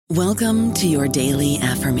Welcome to your daily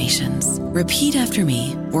affirmations. Repeat after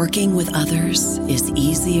me. Working with others is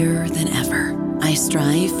easier than ever. I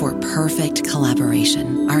strive for perfect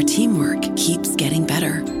collaboration. Our teamwork keeps getting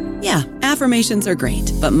better. Yeah, affirmations are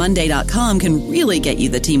great, but Monday.com can really get you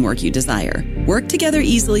the teamwork you desire. Work together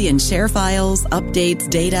easily and share files, updates,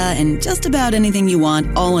 data, and just about anything you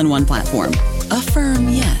want all in one platform. Affirm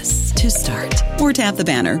yes to start, or tap the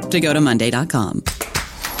banner to go to Monday.com.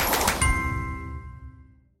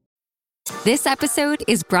 This episode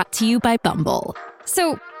is brought to you by Bumble.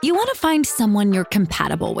 So, you want to find someone you're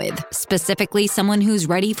compatible with, specifically someone who's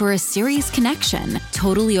ready for a serious connection,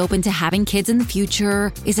 totally open to having kids in the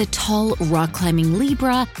future, is a tall, rock-climbing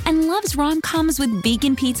Libra, and loves rom-coms with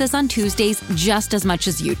vegan pizzas on Tuesdays just as much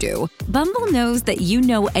as you do. Bumble knows that you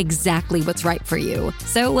know exactly what's right for you.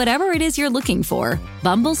 So whatever it is you're looking for,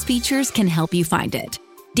 Bumble's features can help you find it.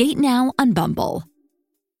 Date now on Bumble.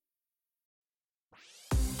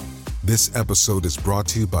 This episode is brought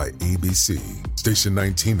to you by ABC. Station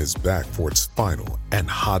 19 is back for its final and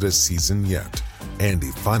hottest season yet. Andy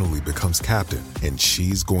finally becomes captain, and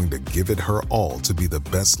she's going to give it her all to be the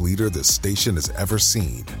best leader the station has ever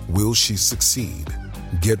seen. Will she succeed?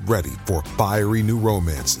 Get ready for fiery new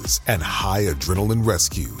romances and high adrenaline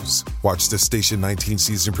rescues. Watch the Station 19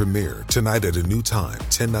 season premiere tonight at a new time,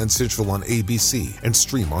 10/9 Central on ABC, and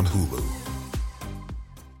stream on Hulu.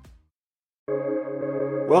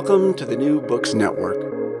 Welcome to the New Books Network.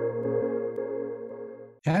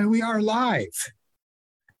 And we are live.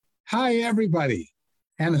 Hi, everybody.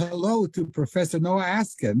 And hello to Professor Noah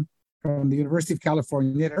Askin from the University of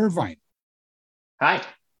California at Irvine. Hi.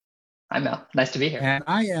 I'm Mel. Nice to be here. And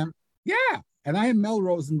I am Mel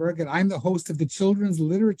Rosenberg, and I'm the host of the Children's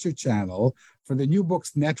Literature Channel for the New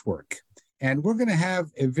Books Network. And we're going to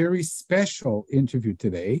have a very special interview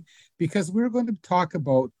today because we're going to talk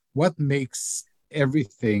about what makes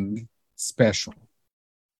everything special.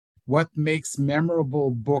 What makes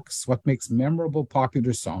memorable books, what makes memorable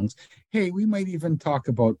popular songs. Hey, we might even talk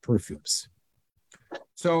about perfumes.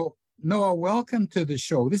 So, Noah, welcome to the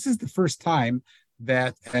show. This is the first time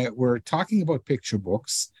that we're talking about picture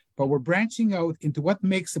books, but we're branching out into what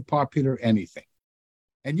makes a popular anything.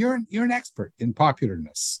 And you're an expert in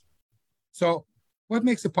popularness. So, what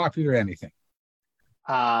makes a popular anything?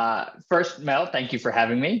 First, Mel, thank you for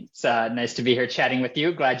having me. It's nice to be here chatting with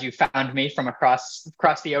you. Glad you found me from across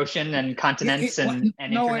the ocean and continents and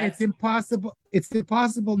no, internet. It's impossible. It's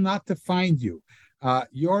impossible not to find you.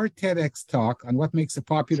 Your TEDx talk on what makes a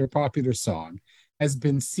popular song has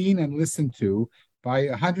been seen and listened to by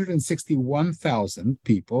 161,000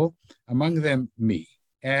 people, among them me.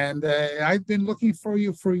 And I've been looking for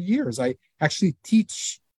you for years. I actually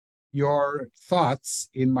teach your thoughts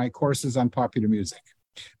in my courses on popular music.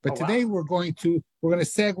 But today we're going to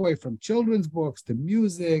segue from children's books to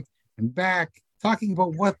music and back, talking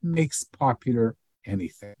about what makes popular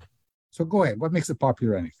anything. So go ahead. What makes a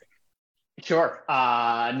popular anything? Sure.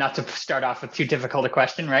 Not to start off with too difficult a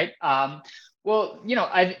question, right? Well,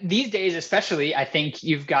 these days especially, I think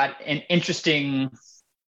you've got an interesting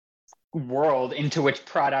world into which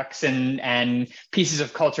products and pieces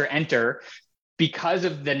of culture enter, because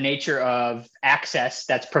of the nature of access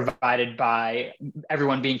that's provided by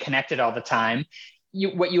everyone being connected all the time.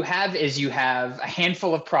 What you have is you have a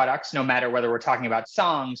handful of products, no matter whether we're talking about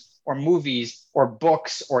songs or movies or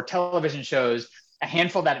books or television shows, a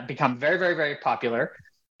handful that become very, very, very popular.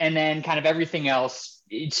 And then kind of everything else,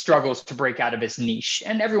 it struggles to break out of its niche.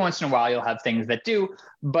 And every once in a while, you'll have things that do.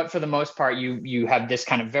 But for the most part, you have this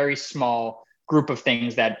kind of very small group of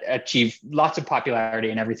things that achieve lots of popularity,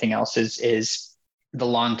 and everything else is the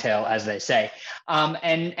long tail, as they say.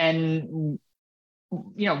 And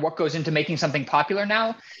what goes into making something popular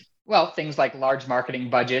now? Well, things like large marketing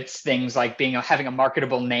budgets, things like having a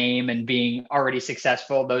marketable name and being already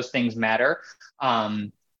successful, those things matter.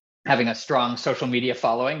 Having a strong social media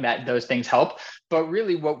following, those things help. But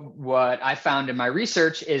really what I found in my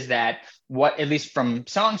research is that at least from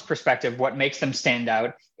songs perspective, what makes them stand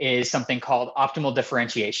out is something called optimal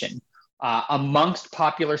differentiation. Amongst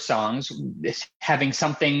popular songs, having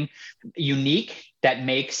something unique that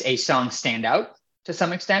makes a song stand out to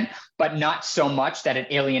some extent, but not so much that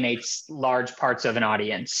it alienates large parts of an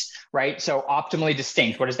audience, right? So optimally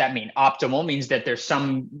distinct, what does that mean? Optimal means that there's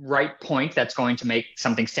some right point that's going to make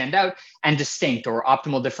something stand out, and distinct or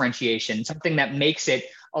optimal differentiation, something that makes it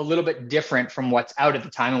a little bit different from what's out at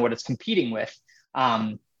the time and what it's competing with.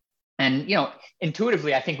 And,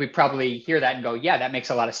 intuitively, I think we probably hear that and go, yeah, that makes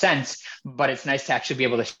a lot of sense. But it's nice to actually be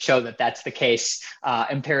able to show that that's the case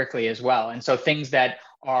empirically as well. And so things that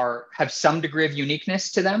have some degree of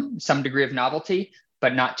uniqueness to them, some degree of novelty,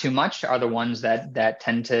 but not too much, are the ones that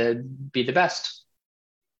tend to be the best.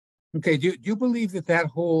 Okay. Do you believe that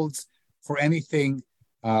holds for anything,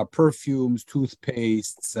 perfumes,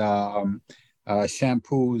 toothpastes,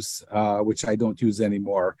 shampoos, which I don't use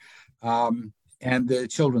anymore, and the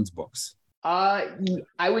children's books?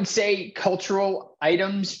 I would say cultural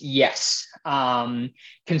items, yes.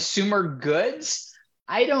 Consumer goods,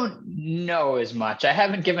 I don't know as much. I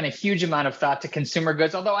haven't given a huge amount of thought to consumer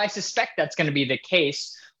goods, although I suspect that's going to be the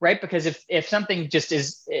case, right? Because if something just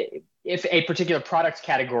is, if a particular product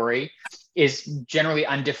category is generally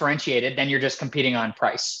undifferentiated, then you're just competing on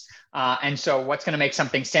price. And so what's going to make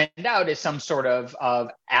something stand out is some sort of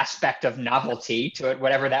aspect of novelty to it,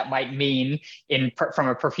 whatever that might mean from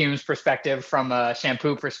a perfumes perspective, from a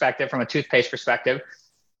shampoo perspective, from a toothpaste perspective.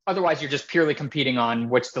 Otherwise, you're just purely competing on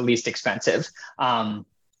what's the least expensive.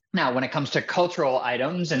 Now, when it comes to cultural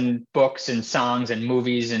items and books and songs and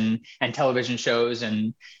movies and television shows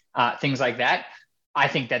and things like that, I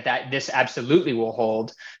think that this absolutely will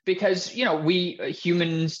hold because, we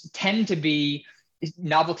humans tend to be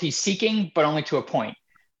novelty seeking, but only to a point,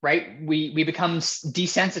 right? We become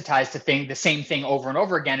desensitized to the same thing over and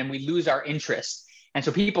over again, and we lose our interest. And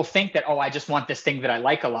so people think that, I just want this thing that I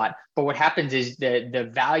like a lot. But what happens is the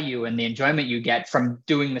value and the enjoyment you get from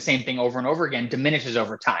doing the same thing over and over again diminishes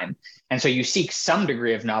over time. And so you seek some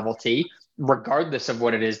degree of novelty, regardless of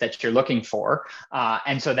what it is that you're looking for.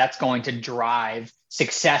 And so that's going to drive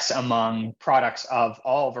success among products of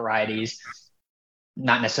all varieties,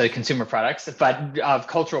 not necessarily consumer products, but of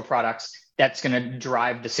cultural products. That's going to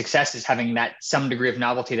drive the success, is having that some degree of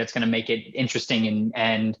novelty that's going to make it interesting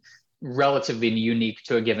and relatively unique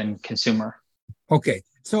to a given consumer. Okay,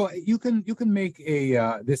 so you can make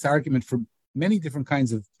this argument for many different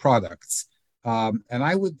kinds of products, and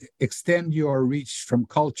I would extend your reach from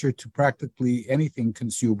culture to practically anything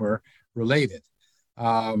consumer related.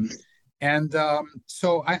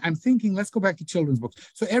 So I'm thinking, let's go back to children's books.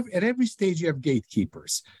 So at every stage, you have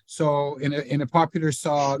gatekeepers. So in a popular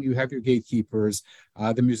song, you have your gatekeepers,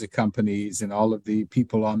 the music companies and all of the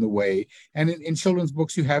people on the way. And in children's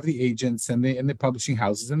books, you have the agents and the publishing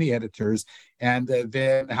houses and the editors, and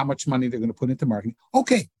then how much money they're going to put into marketing.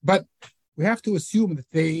 Okay, but we have to assume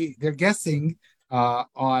that they're guessing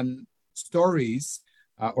on stories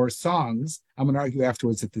or songs. I'm going to argue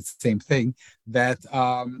afterwards that it's the same thing, that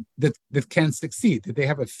can succeed, that they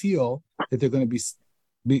have a feel that they're going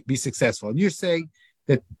to be successful. And you're saying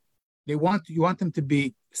that you want them to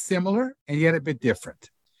be similar and yet a bit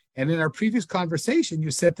different. And in our previous conversation,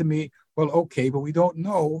 you said to me, well, okay, but we don't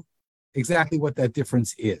know exactly what that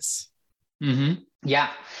difference is. Mm-hmm.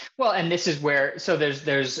 Yeah. Well, and this is where, so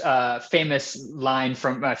there's a famous line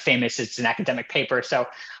from famous, it's an academic paper. So,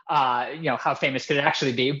 how famous could it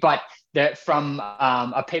actually be? But from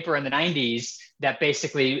a paper in the 90s that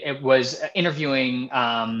basically it was interviewing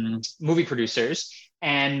movie producers.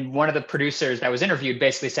 And one of the producers that was interviewed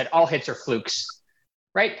basically said, all hits are flukes,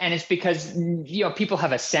 right? And it's because, people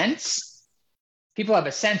have a sense,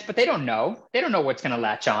 but they don't know. They don't know what's going to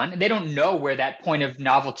latch on. And they don't know where that point of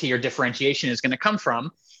novelty or differentiation is going to come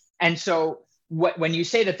from. And so when you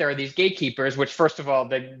say that there are these gatekeepers, which first of all,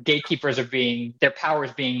 the gatekeepers their power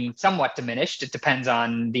is being somewhat diminished. It depends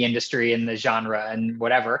on the industry and the genre and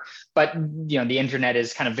whatever. But, the internet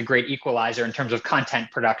is kind of the great equalizer in terms of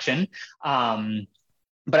content production.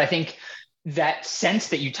 But I think that sense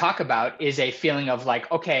that you talk about is a feeling of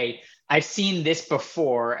like, okay, I've seen this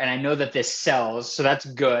before and I know that this sells, so that's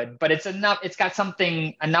good, but it's got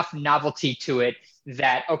enough novelty to it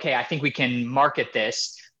that, okay, I think we can market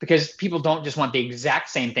this, because people don't just want the exact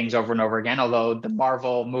same things over and over again, although the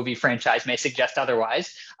Marvel movie franchise may suggest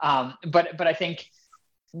otherwise. But I think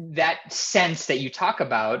that sense that you talk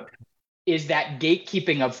about is that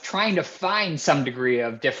gatekeeping of trying to find some degree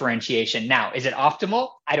of differentiation. Now, is it optimal?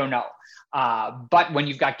 I don't know. But when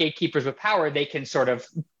you've got gatekeepers with power, they can sort of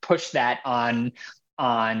push that on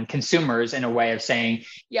consumers in a way of saying,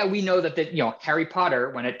 yeah, we know that Harry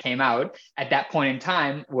Potter, when it came out at that point in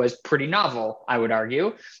time, was pretty novel, I would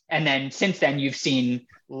argue. And then since then, you've seen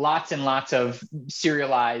lots and lots of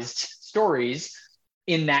serialized stories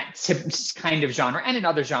in that kind of genre and in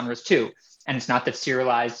other genres too. And it's not that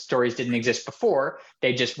serialized stories didn't exist before.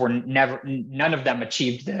 They just none of them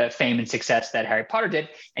achieved the fame and success that Harry Potter did.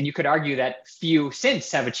 And you could argue that few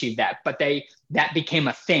since have achieved that, but that became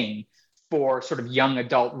a thing for sort of young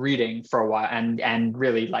adult reading for a while, and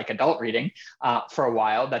really like adult reading for a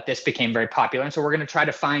while, that this became very popular. And so we're going to try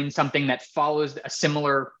to find something that follows a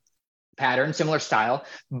similar pattern, similar style,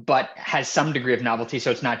 but has some degree of novelty. So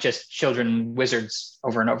it's not just children wizards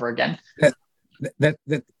over and over again.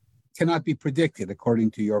 That cannot be predicted,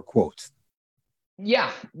 according to your quote.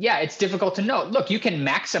 Yeah, it's difficult to know. Look, you can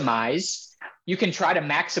try to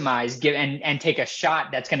maximize give and take a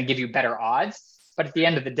shot that's going to give you better odds, but at the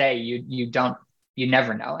end of the day, you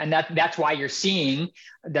never know. And that's why you're seeing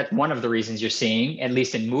that one of the reasons you're seeing, at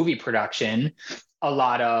least in movie production, a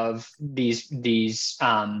lot of these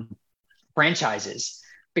franchises,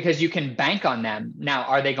 because you can bank on them. Now,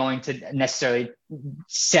 are they going to necessarily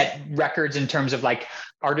set records in terms of like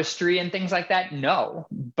artistry and things like that? No,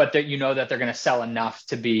 but that that they're going to sell enough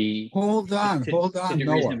to be Hold on, to do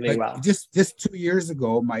Noah. reasonably But well. just 2 years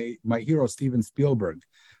ago, my hero Steven Spielberg,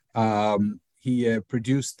 he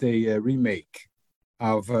produced a remake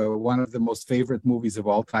of one of the most favorite movies of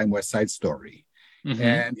all time, West Side Story. Mm-hmm.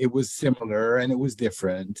 And it was similar, and it was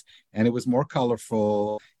different, and it was more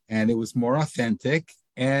colorful, and it was more authentic,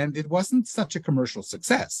 and it wasn't such a commercial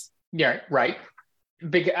success. Yeah, right.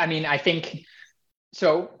 I think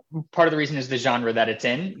so. Part of the reason is the genre that it's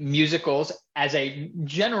in. Musicals, as a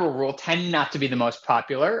general rule, tend not to be the most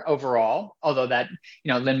popular overall, although that,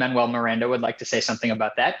 Lin-Manuel Miranda would like to say something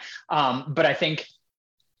about that. But I think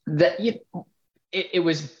that it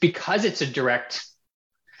was because it's a direct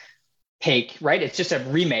take, right? It's just a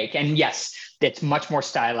remake. And yes, it's much more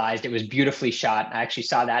stylized. It was beautifully shot. I actually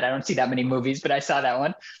saw that. I don't see that many movies, but I saw that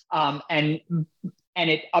one. And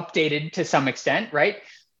it updated to some extent, right?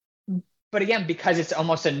 But again, because it's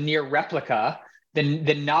almost a near replica,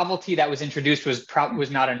 the novelty that was introduced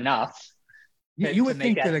was not enough. You would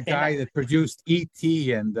think that a guy that produced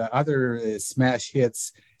E.T. and other smash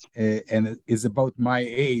hits and is about my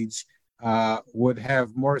age would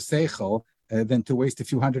have more seichel than to waste a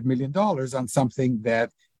few $100 million on something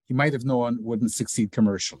that he might have known wouldn't succeed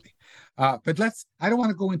commercially. But I don't want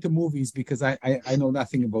to go into movies because I know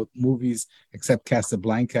nothing about movies except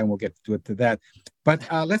Casablanca, and we'll get to that. But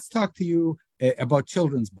let's talk to you about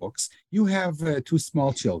children's books. You have two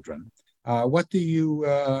small children. What do you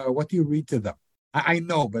read to them? I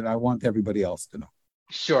know, but I want everybody else to know.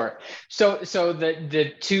 Sure. So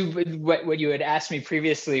the two, what you had asked me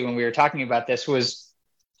previously when we were talking about this was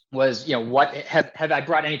what have I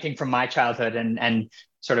brought anything from my childhood and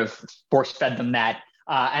sort of force fed them that.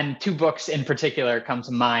 And two books in particular come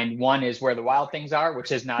to mind. One is Where the Wild Things Are,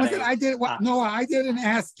 which is not. I didn't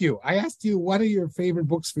ask you. I asked you what are your favorite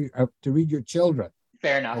books to read your children.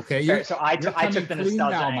 Fair enough. Okay. So I took the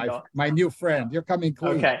nostalgia angle. My new friend. You're coming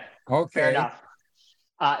clean. Okay. Fair enough.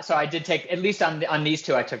 So I did take, at least on these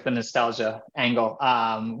two, I took the nostalgia angle.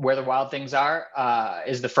 Where the Wild Things Are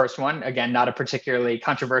is the first one. Again, not a particularly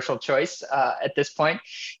controversial choice at this point.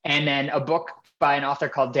 And then a book by an author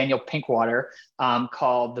called Daniel Pinkwater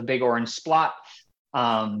called The Big Orange Splot.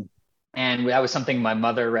 And that was something my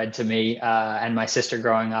mother read to me and my sister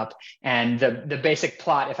growing up. And the basic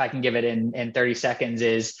plot, if I can give it in 30 seconds,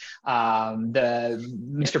 is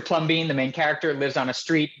Mr. Plumbean, the main character, lives on a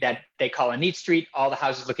street that they call a neat street. All the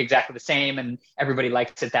houses look exactly the same, and everybody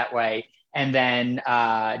likes it that way. And then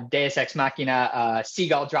Deus Ex Machina,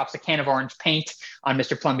 Seagull drops a can of orange paint on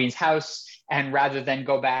Mr. Plumbean's house. And rather than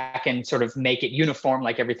go back and sort of make it uniform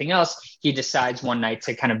like everything else, he decides one night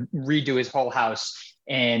to kind of redo his whole house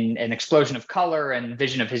in an explosion of color and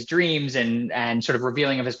vision of his dreams and sort of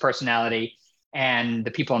revealing of his personality. And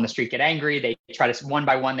the people on the street get angry. They try to, one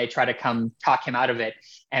by one, they try to come talk him out of it.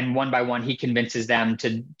 And one by one, he convinces them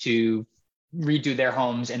to redo their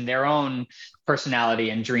homes in their own personality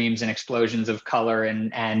and dreams and explosions of color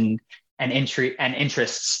and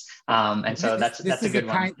interests. And so that's a good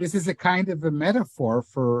one. This is a kind of a metaphor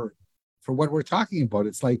for what we're talking about.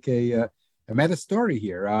 It's like a meta story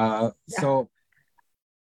here. So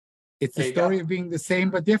it's a story of being the same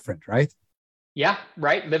but different, right? Yeah,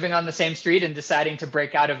 right. Living on the same street and deciding to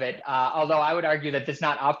break out of it. Although I would argue that that's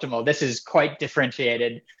not optimal. This is quite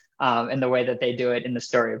differentiated in the way that they do it in the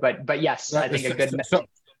story. But yes, I think a good.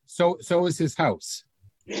 So is his house.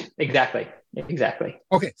 Exactly.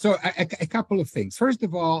 Okay, so a couple of things. First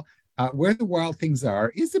of all, Where the Wild Things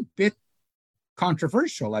Are is a bit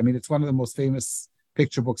controversial. I mean, it's one of the most famous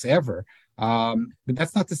picture books ever. But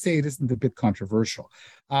that's not to say it isn't a bit controversial.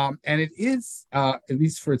 And it is, at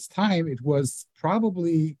least for its time, it was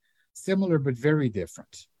probably similar but very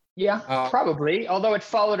different. Yeah, probably. Although it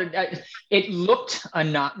followed, it looked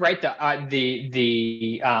not right.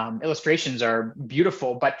 The illustrations are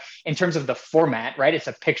beautiful, but in terms of the format, right, it's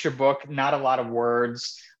a picture book, not a lot of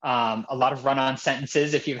words, a lot of run-on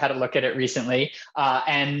sentences. If you've had a look at it recently,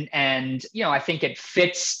 and I think it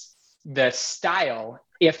fits the style.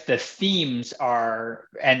 If the themes are,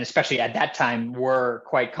 and especially at that time, were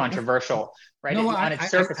quite controversial, right? No, on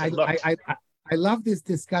its surface, it looked. I love this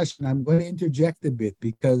discussion. I'm going to interject a bit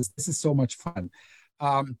because this is so much fun.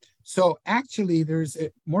 So actually,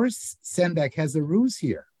 Morris Sendak has a ruse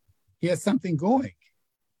here. He has something going.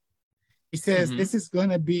 He says, this is going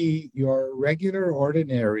to be your regular,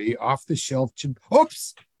 ordinary, off-the-shelf.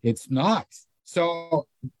 Oops, it's not. So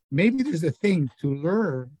maybe there's a thing to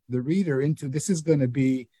lure the reader into this is going to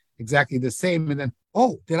be exactly the same. And then,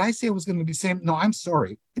 oh, did I say it was going to be the same? No, I'm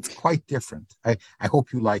sorry. It's quite different. I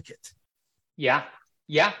hope you like it. Yeah.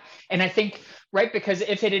 Yeah. And I think, right, because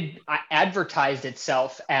if it had advertised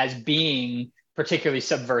itself as being particularly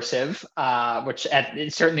subversive, which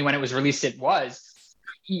certainly when it was released, it was,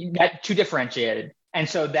 that too differentiated. And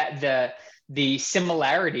so that the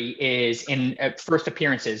similarity is in first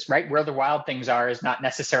appearances, right? Where the Wild Things Are is not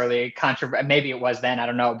necessarily a maybe it was then, I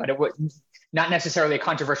don't know, but it was not necessarily a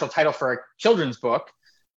controversial title for a children's book.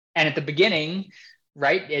 And at the beginning,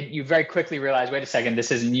 right, you very quickly realize, wait a second,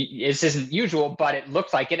 this isn't usual, but it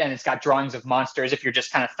looks like it, and it's got drawings of monsters. If you're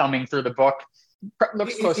just kind of thumbing through the book,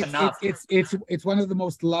 looks close enough. It's one of the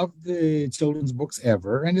most loved children's books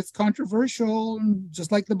ever, and it's controversial,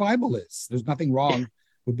 just like the Bible is. There's nothing wrong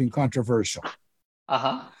with being controversial.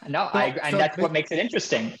 No, that's what makes it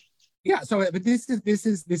interesting. Yeah. So, but this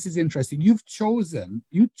is interesting.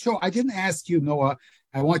 I didn't ask you, Noah.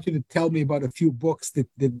 I want you to tell me about a few books that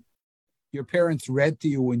your parents read to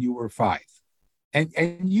you when you were 5. And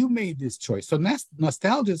you made this choice. So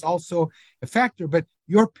nostalgia is also a factor, but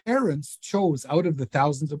your parents chose out of the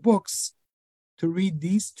thousands of books to read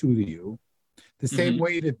these two to you, the same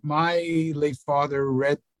way that my late father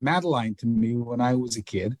read Madeline to me when I was a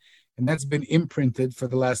kid. And that's been imprinted for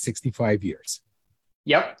the last 65 years.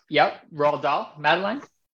 Yep. Roald Dahl, Madeline?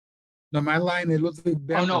 No, Madeline, it looks like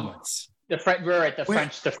Belgians. The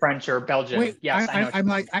French or Belgian. Wait, yes,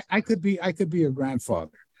 I could be a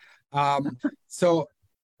grandfather. So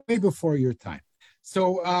way before your time.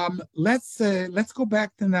 So let's go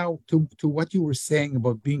back to what you were saying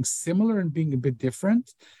about being similar and being a bit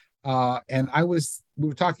different. And we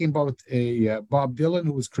were talking about Bob Dylan,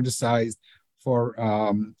 who was criticized for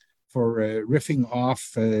riffing off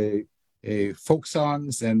folk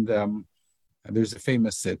songs, and there's a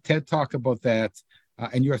famous TED talk about that.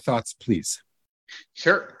 And your thoughts, please.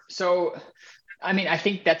 Sure. So, I mean, I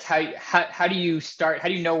think that's how do you start? How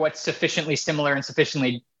do you know what's sufficiently similar and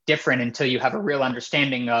sufficiently different until you have a real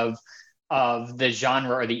understanding of the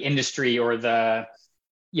genre or the industry or the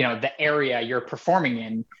area you're performing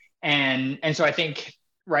in? And so I think,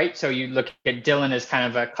 right. So you look at Dylan as kind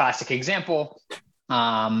of a classic example,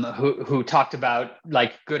 who talked about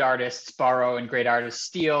like good artists borrow and great artists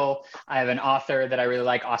steal. I have an author that I really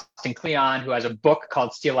like, Askin, who has a book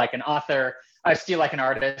called Steal Like an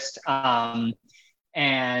Artist. And,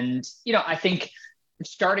 I think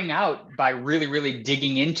starting out by really, really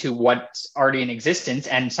digging into what's already in existence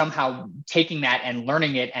and somehow taking that and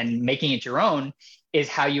learning it and making it your own is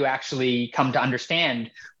how you actually come to understand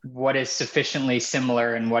what is sufficiently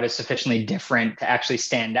similar and what is sufficiently different to actually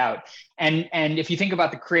stand out. And if you think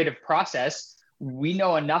about the creative process, we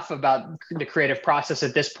know enough about the creative process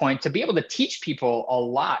at this point to be able to teach people a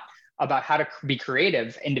lot about how to be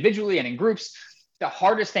creative individually and in groups. The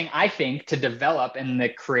hardest thing I think to develop in the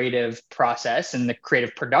creative process and the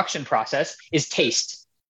creative production process is taste,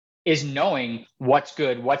 is knowing what's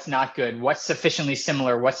good, what's not good, what's sufficiently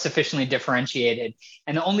similar, what's sufficiently differentiated.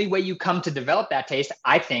 And the only way you come to develop that taste,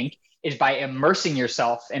 I think, is by immersing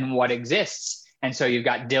yourself in what exists. And so you've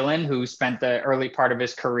got Dylan, who spent the early part of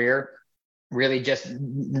his career really just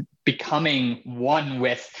becoming one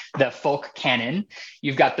with the folk canon.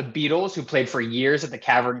 You've got the Beatles, who played for years at the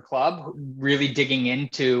Cavern Club, really digging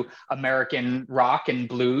into American rock and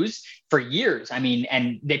blues for years. I mean,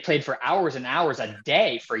 and they played for hours and hours a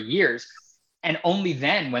day for years. And only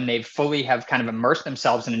then, when they fully have kind of immersed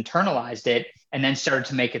themselves and internalized it, and then started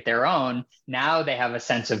to make it their own, now they have a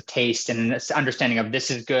sense of taste and this understanding of this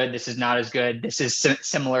is good, this is not as good, this is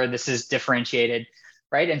similar, this is differentiated,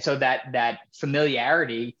 right? And so that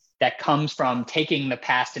familiarity that comes from taking the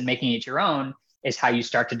past and making it your own is how you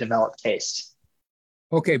start to develop taste.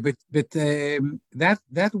 Okay, but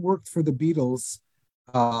that worked for the Beatles,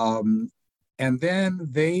 and then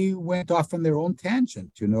they went off on their own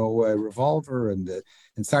tangent. Revolver and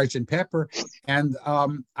Sgt. Pepper. And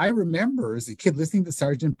I remember as a kid listening to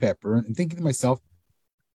Sgt. Pepper and thinking to myself,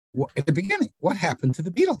 at the beginning, what happened to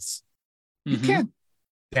the Beatles? You can't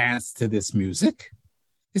dance to this music.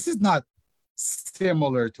 This is not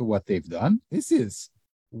similar to what they've done. This is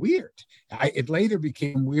weird. It later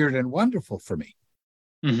became weird and wonderful for me.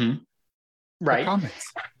 Right.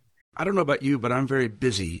 Comments. I don't know about you, but I'm very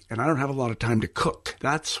busy and I don't have a lot of time to cook.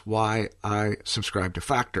 That's why I subscribe to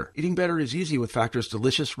Factor. Eating better is easy with Factor's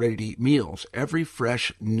delicious, ready-to-eat meals. Every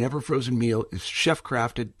fresh, never frozen meal is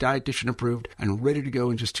chef-crafted, dietitian approved, and ready to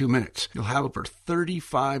go in just 2 minutes. You'll have over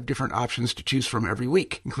 35 different options to choose from every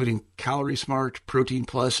week, including Calorie Smart, Protein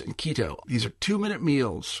Plus, and Keto. These are 2-minute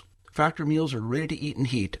meals. Factor meals are ready to eat and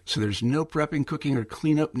heat, so there's no prepping, cooking, or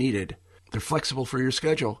cleanup needed. They're flexible for your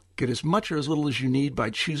schedule. Get as much or as little as you need by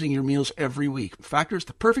choosing your meals every week. Factor is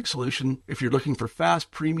the perfect solution if you're looking for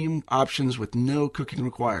fast, premium options with no cooking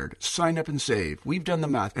required. Sign up and save. We've done the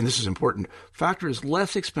math, and this is important. Factor is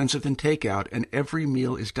less expensive than takeout, and every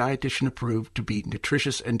meal is dietitian approved to be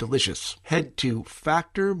nutritious and delicious. Head to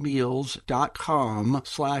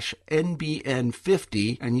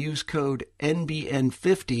factormeals.com/NBN50 and use code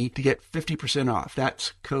NBN50 to get 50% off.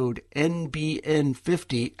 That's code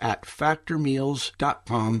NBN50 at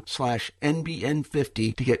factormeals.com/NBN50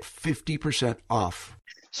 to get 50% off.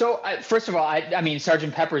 So first of all, I mean,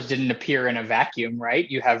 Sgt. Pepper's didn't appear in a vacuum, right?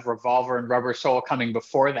 You have Revolver and Rubber Soul coming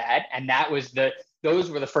before that, and those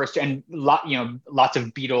were the first, and lots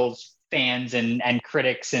of Beatles fans and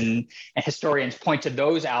critics and historians point to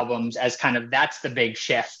those albums as kind of that's the big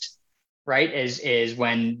shift, right? Is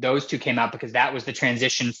when those two came out, because that was the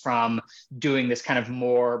transition from doing this kind of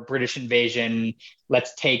more British invasion,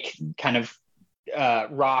 let's take kind of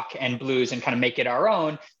rock and blues and kind of make it our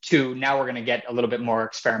own, to now we're going to get a little bit more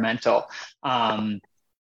experimental. And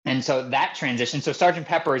so that transition, so Sgt.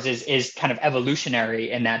 Pepper's is kind of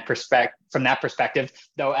evolutionary in that from that perspective,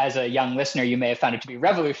 though as a young listener, you may have found it to be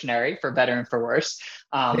revolutionary, for better and for worse.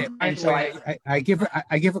 I give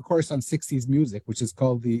a course on 60s music, which is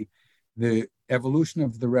called the Evolution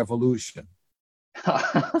of the Revolution.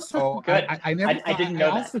 So good. I didn't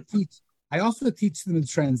know that. I also teach them the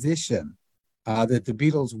transition that the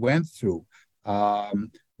Beatles went through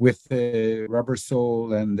with the Rubber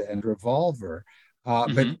Soul and Revolver.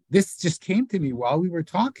 But this just came to me while we were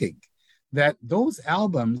talking, that those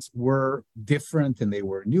albums were different and they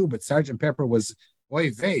were new, but Sgt. Pepper was,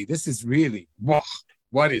 oy vey, this is really, what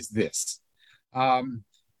is this? But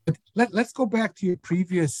let's go back to your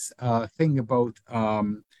previous thing about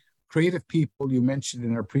creative people you mentioned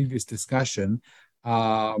in our previous discussion,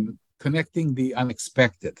 connecting the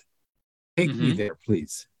unexpected. Take me there,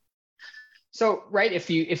 please. So, right, if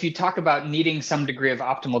you talk about needing some degree of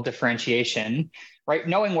optimal differentiation, right,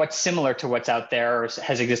 knowing what's similar to what's out there or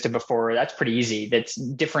has existed before, that's pretty easy. That's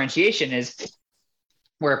differentiation is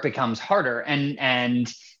where it becomes harder. And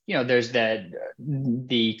there's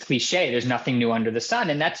the cliche, there's nothing new under the sun,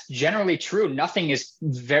 and that's generally true. Nothing is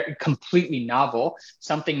completely novel.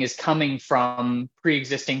 Something is coming from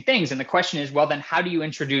pre-existing things, and the question is, well, then how do you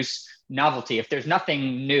introduce novelty? If there's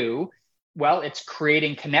nothing new, well, it's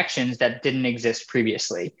creating connections that didn't exist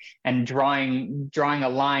previously and drawing a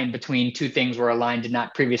line between two things where a line did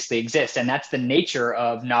not previously exist. And that's the nature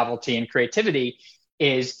of novelty and creativity,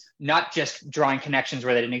 is not just drawing connections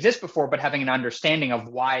where they didn't exist before, but having an understanding of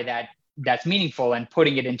why that's meaningful and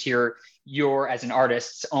putting it into your as an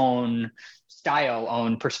artist's own style,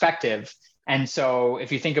 own perspective. And so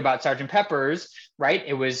if you think about Sgt. Pepper's, right,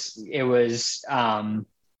 it was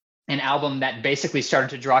an album that basically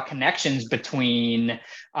started to draw connections between,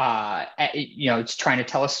 it's trying to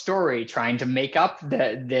tell a story, trying to make up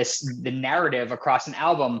the narrative across an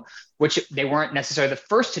album, which they weren't necessarily the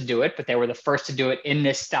first to do it, but they were the first to do it in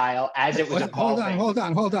this style as it was evolving. Hold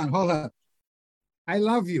on. I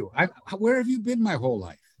love you. Where have you been my whole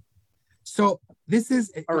life? So this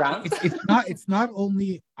is around. It's not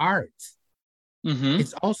only art.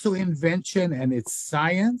 It's also invention, and it's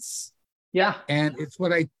science. Yeah. And it's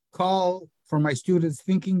what I call for my students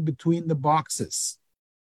thinking between the boxes.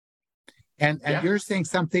 And you're saying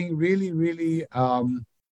something really, really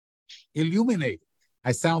illuminating.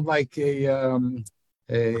 I sound like the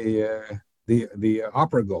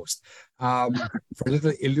opera ghost for a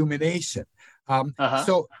little illumination.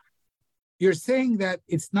 So you're saying that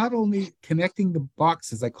it's not only connecting the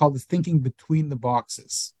boxes, I call this thinking between the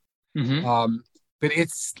boxes, but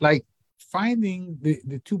it's like finding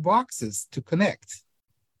the two boxes to connect.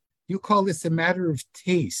 You call this a matter of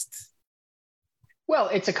taste. Well,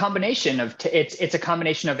 it's a combination of it's a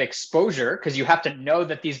combination of exposure, because you have to know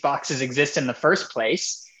that these boxes exist in the first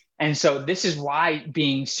place. And so this is why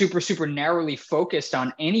being super, super narrowly focused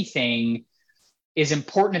on anything is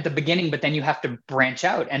important at the beginning, but then you have to branch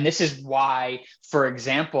out. And this is why, for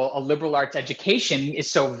example, a liberal arts education is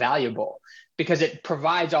so valuable, because it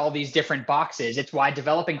provides all these different boxes. It's why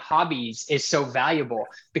developing hobbies is so valuable,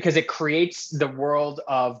 because it creates the world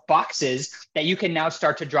of boxes that you can now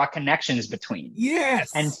start to draw connections between.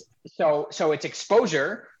 Yes. And so it's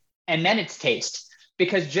exposure, and then it's taste.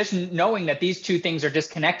 Because just knowing that these two things are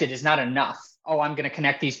disconnected is not enough. Oh, I'm going to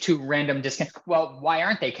connect these two random disconnect. Well, why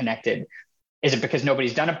aren't they connected? Is it because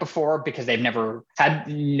nobody's done it before, because they've never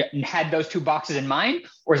had those two boxes in mind?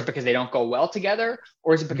 Or is it because they don't go well together?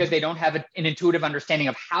 Or is it because they don't have an intuitive understanding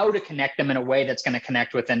of how to connect them in a way that's going to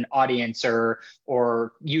connect with an audience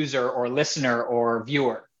or user or listener or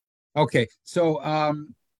viewer? Okay. So,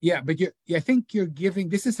 but I think you're giving,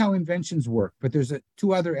 this is how inventions work, but there's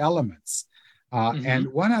two other elements.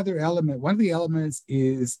 And one of the elements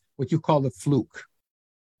is what you call the fluke.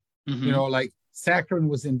 Like saccharin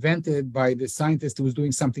was invented by the scientist who was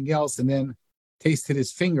doing something else and then tasted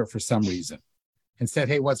his finger for some reason and said,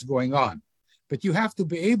 hey, what's going on? But you have to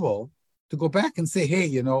be able to go back and say, hey,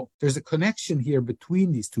 there's a connection here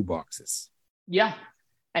between these two boxes. Yeah.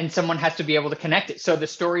 And someone has to be able to connect it. So the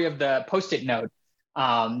story of the Post-it note,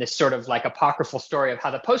 this sort of like apocryphal story of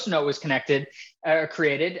how the Post-it note was created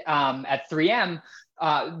at 3M.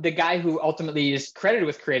 The guy who ultimately is credited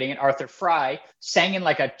with creating it, Arthur Fry, sang in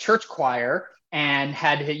like a church choir and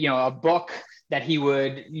had, a book that he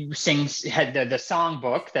would sing, had the song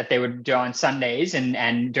book that they would do on Sundays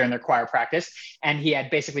and during their choir practice. And he had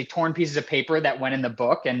basically torn pieces of paper that went in the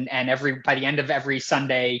book. And by the end of every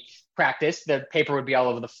Sunday practice, the paper would be all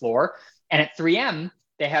over the floor. And at 3M,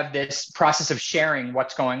 they have this process of sharing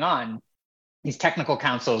what's going on. These technical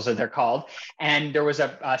councils, as they're called. And there was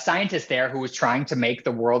a scientist there who was trying to make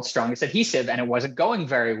the world's strongest adhesive, and it wasn't going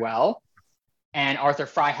very well. And Arthur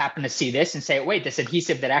Fry happened to see this and say, wait, this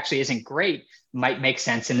adhesive that actually isn't great might make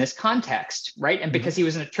sense in this context, right? And because he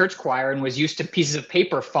was in a church choir and was used to pieces of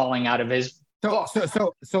paper falling out of his book.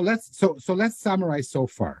 So let's summarize so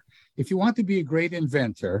far. If you want to be a great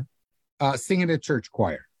inventor, sing in a church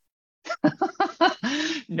choir.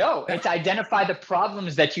 No, it's identify the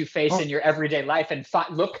problems that you face in your everyday life and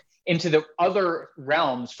look into the other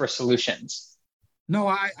realms for solutions. No,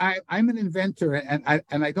 I'm an inventor, and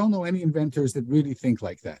I don't know any inventors that really think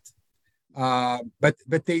like that.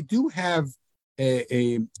 But they do have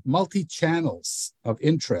a multi-channels of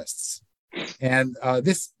interests, and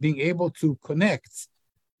this being able to connect.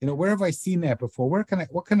 Where have I seen that before? What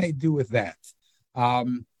can I do with that?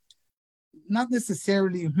 Not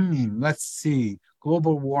necessarily, let's see,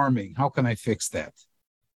 global warming. How can I fix that?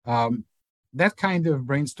 That kind of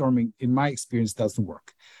brainstorming, in my experience, doesn't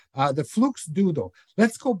work. The flukes do, though.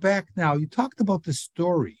 Let's go back now. You talked about the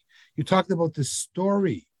story. You talked about the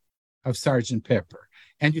story of Sergeant Pepper.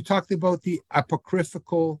 And you talked about the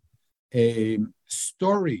apocryphal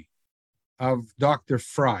story of Dr.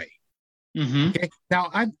 Fry. Okay. Now,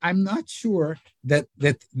 I'm not sure that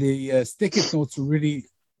the stick-it notes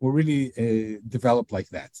were really developed like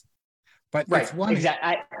that. But right, it's one.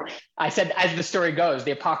 Exactly. I said, as the story goes,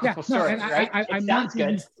 the apocryphal story, right?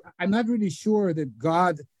 I'm not really sure that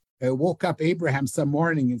God woke up Abraham some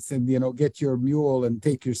morning and said, get your mule and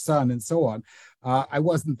take your son and so on. I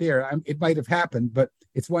wasn't there. It might have happened, but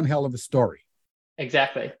it's one hell of a story.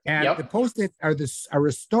 Exactly. And the Post-it are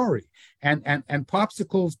a story. And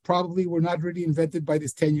popsicles probably were not really invented by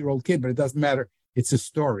this 10-year-old kid, but it doesn't matter. It's a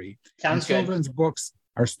story. Sounds good. Children's books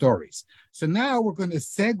are stories. So now we're going to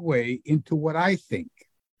segue into what I think.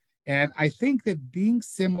 And I think that being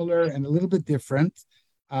similar and a little bit different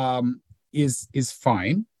is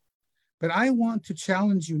fine. But I want to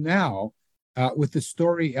challenge you now with the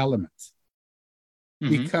story element.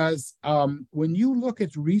 Because when you look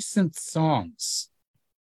at recent songs,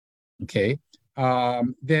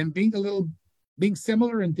 then being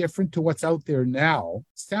similar and different to what's out there now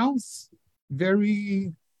sounds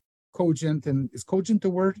very cogent. And is cogent a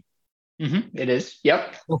word? It is.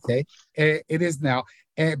 Yep. Okay. It is now.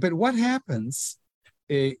 But what happens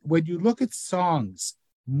when you look at songs,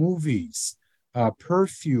 movies,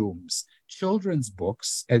 perfumes, children's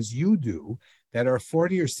books, as you do, that are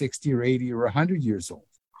 40 or 60 or 80 or 100 years old,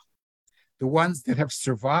 the ones that have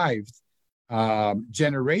survived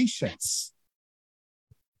generations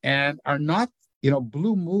and are not,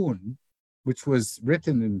 Blue Moon, which was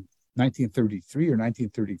written in 1933 or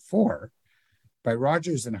 1934 by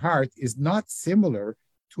Rodgers and Hart, is not similar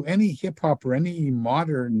to any hip hop or any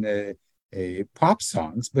modern pop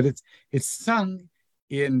songs, but it's sung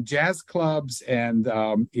in jazz clubs and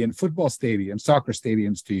in football stadiums, soccer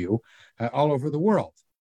stadiums to you, all over the world.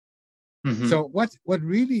 So what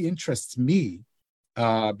really interests me,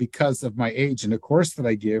 because of my age and the course that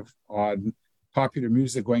I give on popular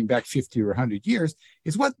music going back 50 or 100 years,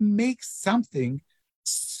 is what makes something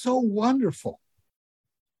so wonderful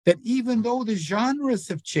that even though the genres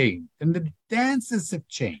have changed and the dances have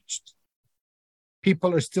changed,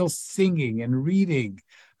 people are still singing and reading.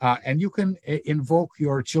 And you can invoke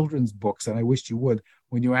your children's books, and I wish you would,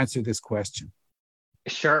 when you answer this question?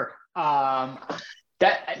 Sure.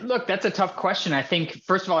 That's a tough question. I think,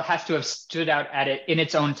 first of all, it has to have stood out at it in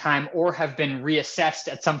its own time or have been reassessed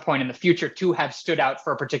at some point in the future to have stood out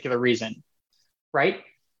for a particular reason, right?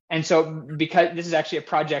 And so, because this is actually a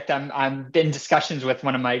project I'm in discussions with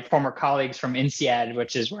one of my former colleagues from INSEAD,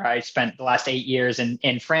 which is where I spent the last 8 years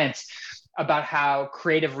in France, about how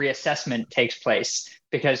creative reassessment takes place,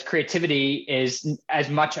 because creativity is as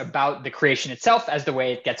much about the creation itself as the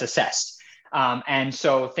way it gets assessed. And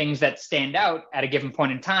so things that stand out at a given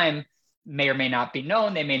point in time may or may not be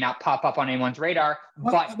known. They may not pop up on anyone's radar.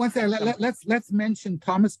 But let's mention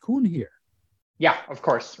Thomas Kuhn here. Yeah, of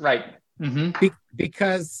course. Right. Mm-hmm.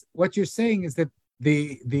 Because what you're saying is that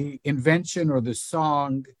the invention or the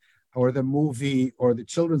song or the movie or the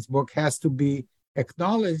children's book has to be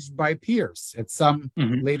acknowledged by peers at some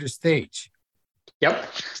later stage. Yep.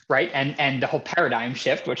 Right. And the whole paradigm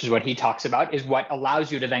shift, which is what he talks about, is what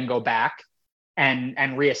allows you to then go back and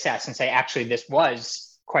reassess and say, actually, this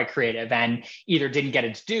was quite creative and either didn't get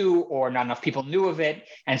its due or not enough people knew of it.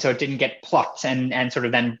 And so it didn't get plucked and sort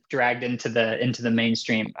of then dragged into the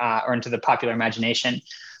mainstream or into the popular imagination.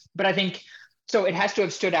 But I think, so it has to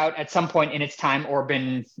have stood out at some point in its time or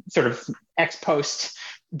been sort of ex post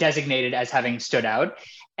designated as having stood out.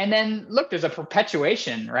 And then look, there's a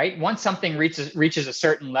perpetuation, right? Once something reaches a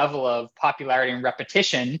certain level of popularity and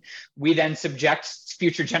repetition, we then subject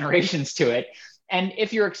future generations to it. And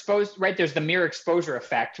if you're exposed, right, there's the mere exposure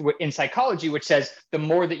effect in psychology, which says the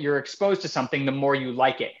more that you're exposed to something, the more you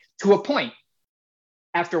like it, to a point.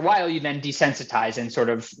 After a while, you then desensitize and sort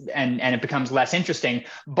of, and it becomes less interesting,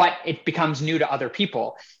 but it becomes new to other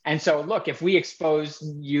people. And so look, if we expose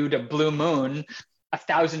you to Blue Moon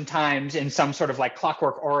 1,000 times in some sort of like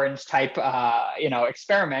Clockwork Orange type,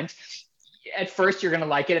 experiment, at first you're going to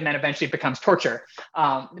like it, and then eventually it becomes torture.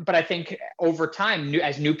 But I think over time,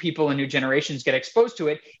 as new people and new generations get exposed to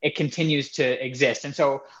it, it continues to exist. And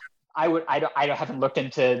so I haven't looked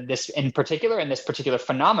into this in particular and this particular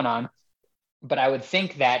phenomenon, but I would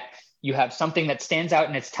think that you have something that stands out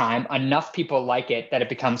in its time, enough people like it that it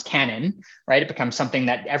becomes canon, right? It becomes something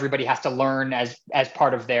that everybody has to learn as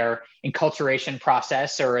part of their enculturation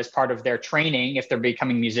process or as part of their training if they're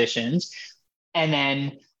becoming musicians. And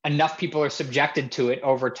then enough people are subjected to it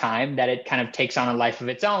over time that it kind of takes on a life of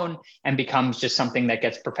its own and becomes just something that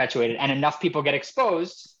gets perpetuated. And enough people get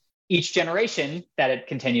exposed each generation that it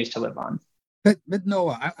continues to live on. But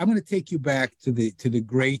Noah, I'm going to take you back to the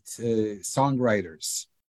great songwriters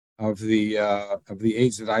of the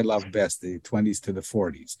age that I love best, the 20s to the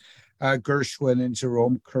 40s. Gershwin and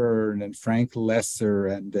Jerome Kern and Frank Lesser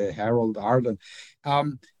and Harold Arlen.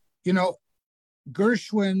 The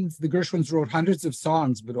Gershwins wrote hundreds of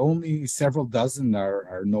songs, but only several dozen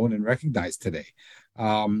are known and recognized today.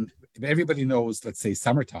 Everybody knows, let's say,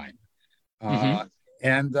 Summertime.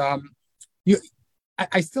 And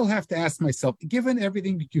I still have to ask myself, given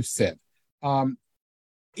everything that you've said,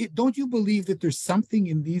 don't you believe that there's something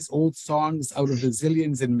in these old songs out of the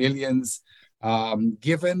zillions and millions,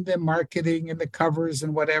 given the marketing and the covers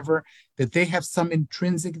and whatever, that they have some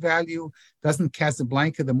intrinsic value? Doesn't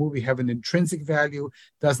Casablanca, the movie, have an intrinsic value?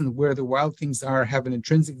 Doesn't Where the Wild Things Are have an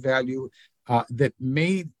intrinsic value that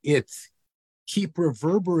made it keep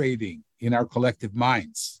reverberating in our collective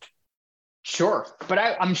minds? Sure. But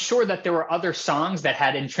I'm sure that there were other songs that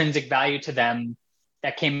had intrinsic value to them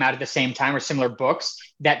that came out at the same time or similar books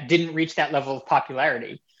that didn't reach that level of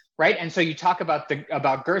popularity, right? And so you talk about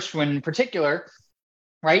Gershwin in particular,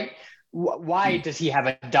 right? Why does he have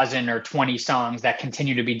a dozen or 20 songs that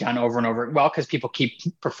continue to be done over and over? Well, because people keep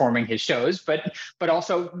performing his shows, but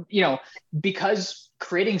also, because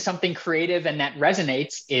creating something creative and that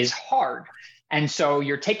resonates is hard. And so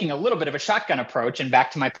you're taking a little bit of a shotgun approach. And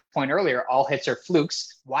back to my point earlier, all hits are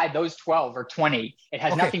flukes. Why those 12 or 20? It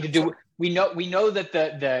has nothing to do with, we know that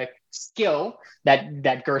the skill that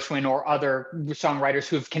Gershwin or other songwriters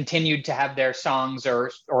who've continued to have their songs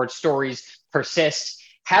or stories persist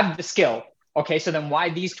have the skill. Okay, so then why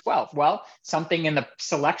these 12? Well, something in the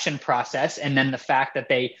selection process and then the fact that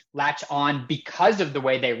they latch on because of the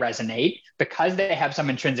way they resonate, because they have some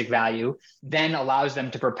intrinsic value, then allows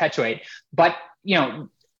them to perpetuate. But,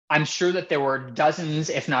 I'm sure that there were dozens,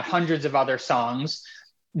 if not hundreds of other songs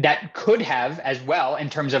that could have as well in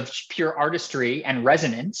terms of pure artistry and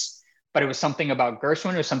resonance. But it was something about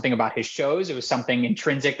Gershwin, it was something about his shows, it was something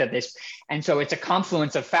intrinsic and so it's a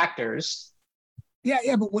confluence of factors.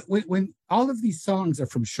 Yeah, but when all of these songs are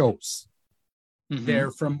from shows,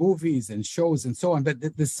 they're from movies and shows and so on, but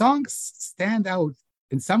the songs stand out,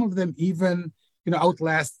 and some of them even,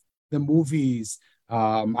 outlast the movies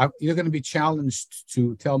You're going to be challenged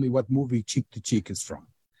to tell me what movie Cheek to Cheek is from.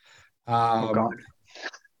 Oh God.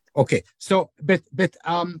 Okay, now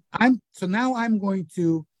I'm going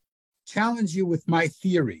to challenge you with my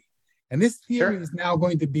theory, and this theory is now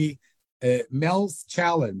going to be Mel's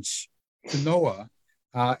challenge to Noah,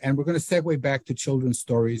 and we're going to segue back to children's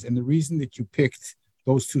stories and the reason that you picked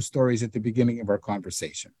those two stories at the beginning of our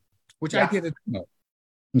conversation, which I didn't know.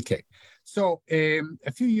 Okay, so a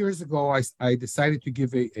few years ago, I decided to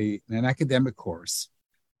give an academic course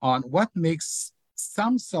on what makes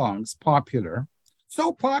some songs popular,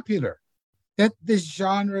 so popular that the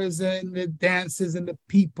genres and the dances and the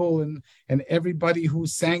people and everybody who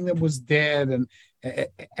sang them was dead,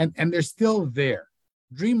 and they're still there.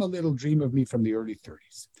 Dream a Little Dream of Me from the early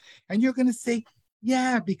 30s. And you're going to say,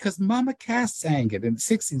 yeah, because Mama Cass sang it in the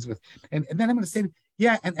 60s with, and then I'm going to say,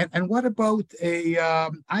 yeah, and what about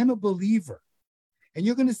I'm a Believer? And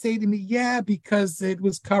you're going to say to me, yeah, because it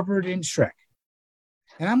was covered in Shrek.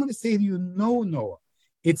 And I'm going to say to you, no, Noah,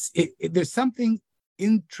 there's something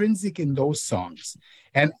intrinsic in those songs.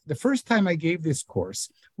 And the first time I gave this course,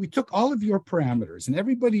 we took all of your parameters and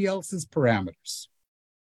everybody else's parameters.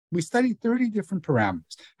 We studied 30 different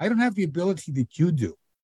parameters. I don't have the ability that you do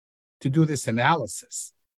to do this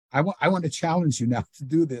analysis. I want to challenge you now to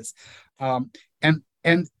do this. And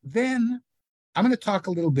then I'm going to talk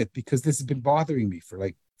a little bit because this has been bothering me for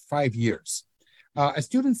like 5 years. A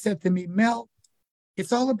student said to me, Mel,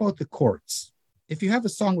 it's all about the chords. If you have a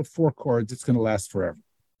song with 4 chords, it's going to last forever.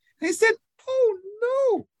 And I said, oh,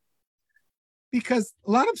 no. Because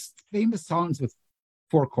a lot of famous songs with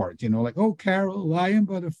 4 chords, like, oh, Carol, I am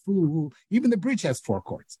but a fool. Even the bridge has 4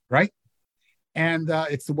 chords, right? And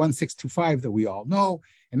it's the 1-6-2-5 that we all know.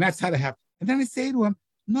 And that's how to have. And then I say to him,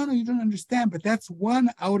 no, you don't understand. But that's 1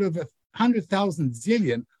 out of 100,000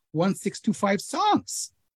 zillion 1-6-2-5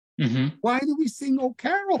 songs. Mm-hmm. Why do we sing Oh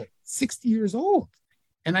Carol? 60 years old.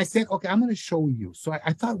 And I said, okay, I'm going to show you. So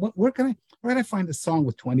I thought, where can I find a song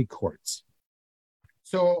with 20 chords?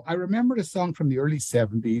 So I remembered a song from the early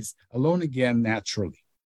 70s, Alone Again, Naturally.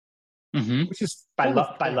 Mm-hmm. Which is by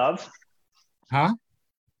Love? Huh?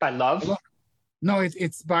 By Love? No,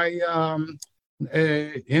 it's by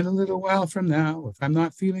In a Little While From Now, If I'm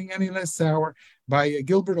Not Feeling Any Less Sour, by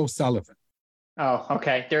Gilbert O'Sullivan. Oh,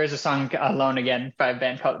 okay. There is a song Alone Again by a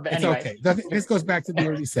band called... But anyway. It's okay. This goes back to the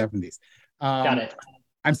early 70s. Got it.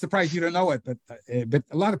 I'm surprised you don't know it, but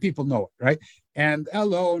a lot of people know it, right? And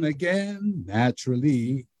Alone Again,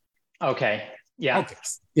 Naturally. Okay. Yeah. Okay.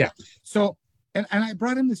 Yeah. So, and I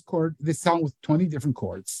brought him this song with 20 different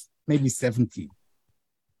chords, maybe 17.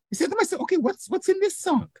 He said to myself, okay, what's in this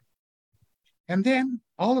song? And then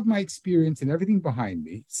all of my experience and everything behind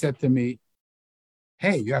me said to me,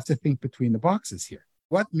 hey, you have to think between the boxes here.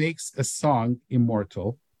 What makes a song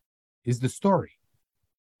immortal is the story.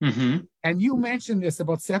 Mm-hmm. And you mentioned this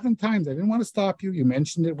about 7 times. I didn't want to stop you. You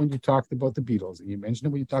mentioned it when you talked about the Beatles, and you mentioned it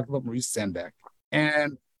when you talked about Maurice Sendak.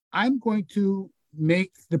 And I'm going to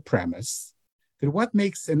make the premise that what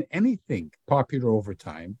makes anything popular over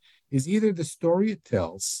time is either the story it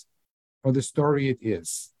tells or the story it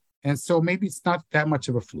is. And so maybe it's not that much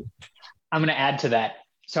of a fluke. I'm going to add to that.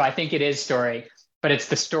 So I think it is story, but it's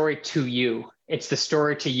the story to you. It's the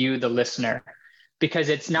story to you, the listener, because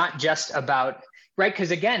it's not just about... Right,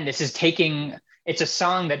 because again, it's a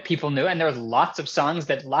song that people knew, and there's lots of songs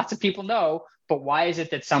that lots of people know, but why is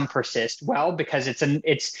it that some persist? Well, because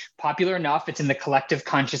it's popular enough, it's in the collective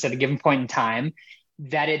conscious at a given point in time,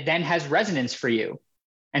 that it then has resonance for you.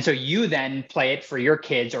 And so you then play it for your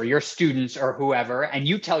kids or your students or whoever, and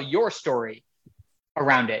you tell your story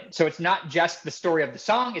around it. So it's not just the story of the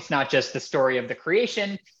song, it's not just the story of the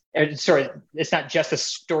creation, it's not just the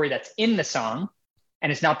story that's in the song,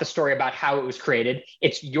 and it's not the story about how it was created.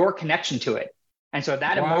 It's your connection to it. And so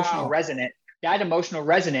that emotional resonance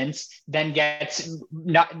then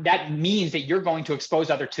that means that you're going to expose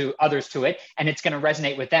others to it, and it's going to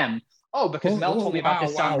resonate with them. Oh, because Mel told me about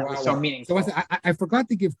this song that was so meaningful. So I forgot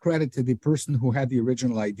to give credit to the person who had the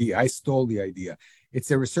original idea. I stole the idea. It's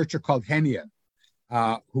a researcher called Henian,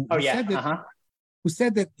 who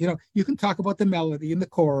said that, you can talk about the melody and the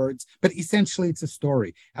chords, but essentially it's a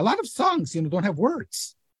story. A lot of songs, don't have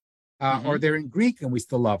words, or they're in Greek and we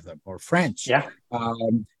still love them, or French. Yeah.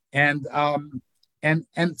 And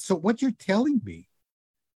so what you're telling me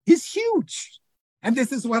is huge. And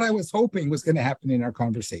this is what I was hoping was going to happen in our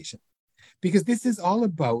conversation, because this is all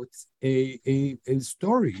about a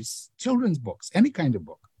stories, children's books, any kind of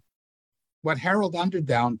book. What Harold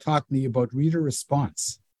Underdown taught me about reader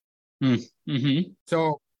response. Mm-hmm.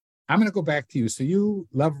 So I'm going to go back to you. So you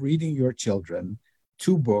love reading your children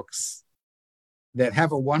 2 books that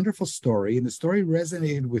have a wonderful story, and the story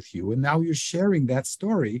resonated with you, and now you're sharing that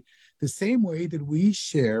story the same way that we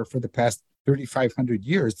share for the past 3,500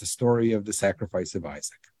 years the story of the sacrifice of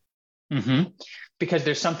Isaac. Mm-hmm. Because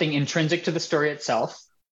there's something intrinsic to the story itself.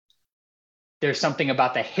 There's something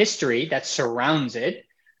about the history that surrounds it,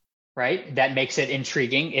 right? That makes it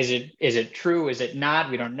intriguing. Is it true? Is it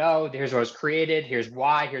not? We don't know. Here's what was created. Here's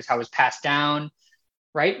why. Here's how it was passed down,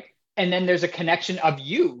 right? And then there's a connection of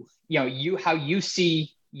you, how you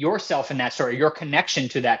see yourself in that story, your connection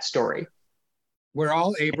to that story. We're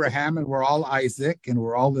all Abraham and we're all Isaac and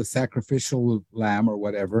we're all the sacrificial lamb or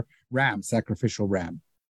whatever, sacrificial ram.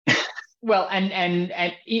 Well, and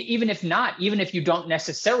even if not, even if you don't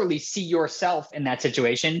necessarily see yourself in that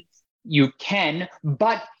situation, you can,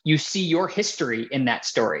 but you see your history in that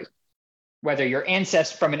story, whether your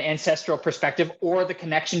from an ancestral perspective or the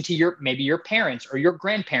connection to maybe your parents or your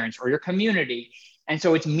grandparents or your community. And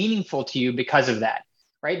so it's meaningful to you because of that,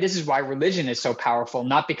 right? This is why religion is so powerful,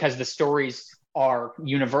 not because the stories are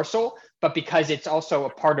universal, but because it's also a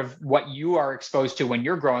part of what you are exposed to when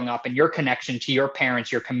you're growing up and your connection to your parents,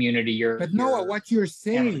 your community, But Noah, what you're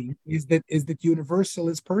saying is that universal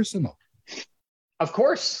is personal. Of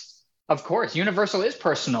course, universal is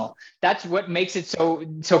personal. That's what makes it so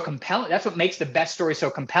compelling. That's what makes the best story so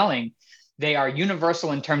compelling. They are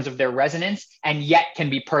universal in terms of their resonance and yet can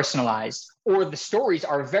be personalized. Or the stories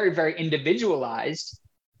are very, very individualized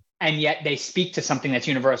and yet they speak to something that's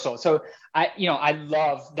universal. So I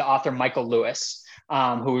love the author Michael Lewis,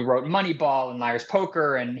 who wrote Moneyball and Liar's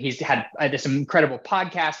Poker, and he's had this incredible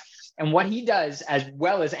podcast. And what he does as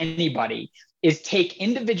well as anybody is take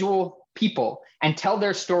individual people and tell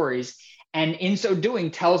their stories, and in so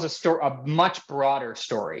doing tells a much broader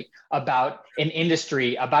story about an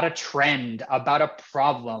industry, about a trend, about a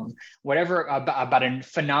problem, whatever, about a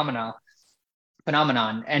phenomenon.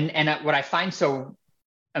 And what I find so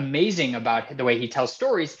amazing about the way he tells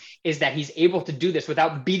stories is that he's able to do this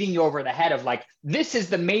without beating you over the head of like, this is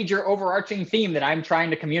the major overarching theme that I'm trying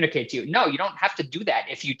to communicate to you. No, you don't have to do that.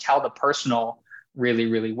 If you tell the personal really,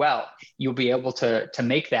 really well, you'll be able to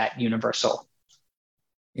make that universal.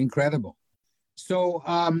 Incredible. So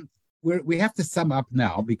we have to sum up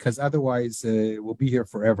now because otherwise we'll be here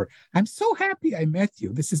forever. I'm so happy I met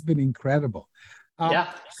you. This has been incredible.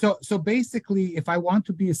 Yeah. So basically, if I want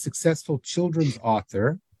to be a successful children's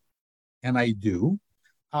author, and I do,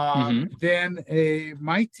 then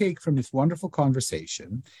my take from this wonderful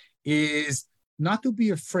conversation is not to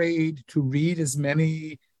be afraid to read as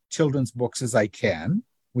many children's books as I can,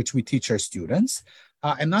 which we teach our students,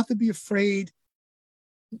 and not to be afraid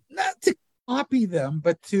not to copy them,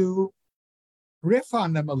 but to riff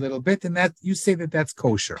on them a little bit, and that you say that that's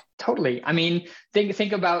kosher. Totally. I mean,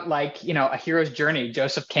 think about like, A Hero's Journey,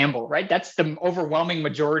 Joseph Campbell, right? That's the overwhelming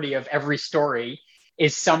majority of every story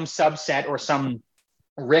is some subset or some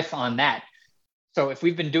riff on that. So if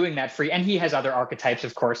we've been doing that and he has other archetypes,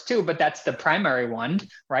 of course, too, but that's the primary one,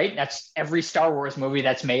 right? That's every Star Wars movie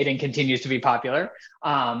that's made and continues to be popular.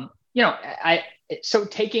 So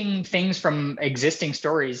taking things from existing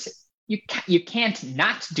stories, you can't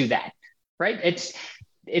not do that. Right?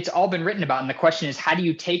 It's all been written about. And the question is, how do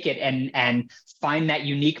you take it and find that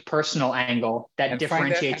unique personal angle that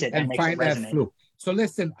differentiates it and makes it resonate? So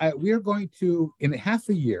listen, we're going to, in half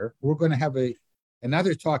a year, we're going to have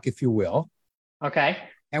another talk, if you will. Okay.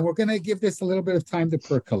 And we're going to give this a little bit of time to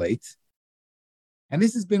percolate. And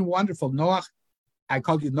this has been wonderful. Noah, I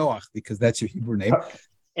called you Noah because that's your Hebrew name.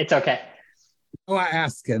 It's okay. Noah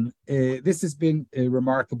Askin, this has been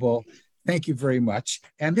remarkable. Thank you very much.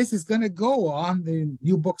 And this is going to go on the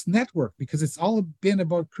New Books Network because it's all been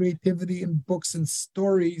about creativity and books and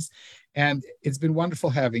stories. And it's been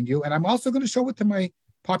wonderful having you. And I'm also going to show it to my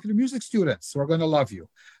popular music students who are going to love you.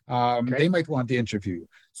 They might want to interview you.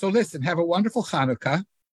 So listen, have a wonderful Hanukkah.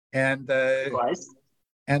 And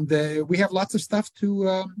we have lots of stuff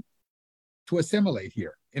to assimilate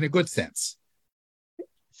here in a good sense.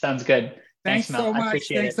 Sounds good. Thanks so much.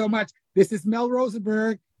 Thanks so much. This is Mel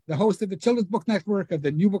Rosenberg, the host of the Children's Book Network, of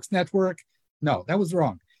the New Books Network. No, that was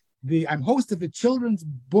wrong. I'm host of the children's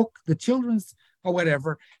or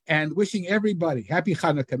whatever, and wishing everybody Happy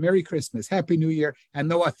Hanukkah, Merry Christmas, Happy New Year. And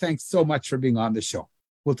Noah, thanks so much for being on the show.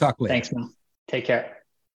 We'll talk later. Thanks, man. Take care.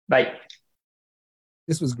 Bye.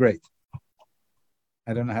 This was great.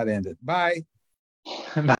 I don't know how to end it. Bye.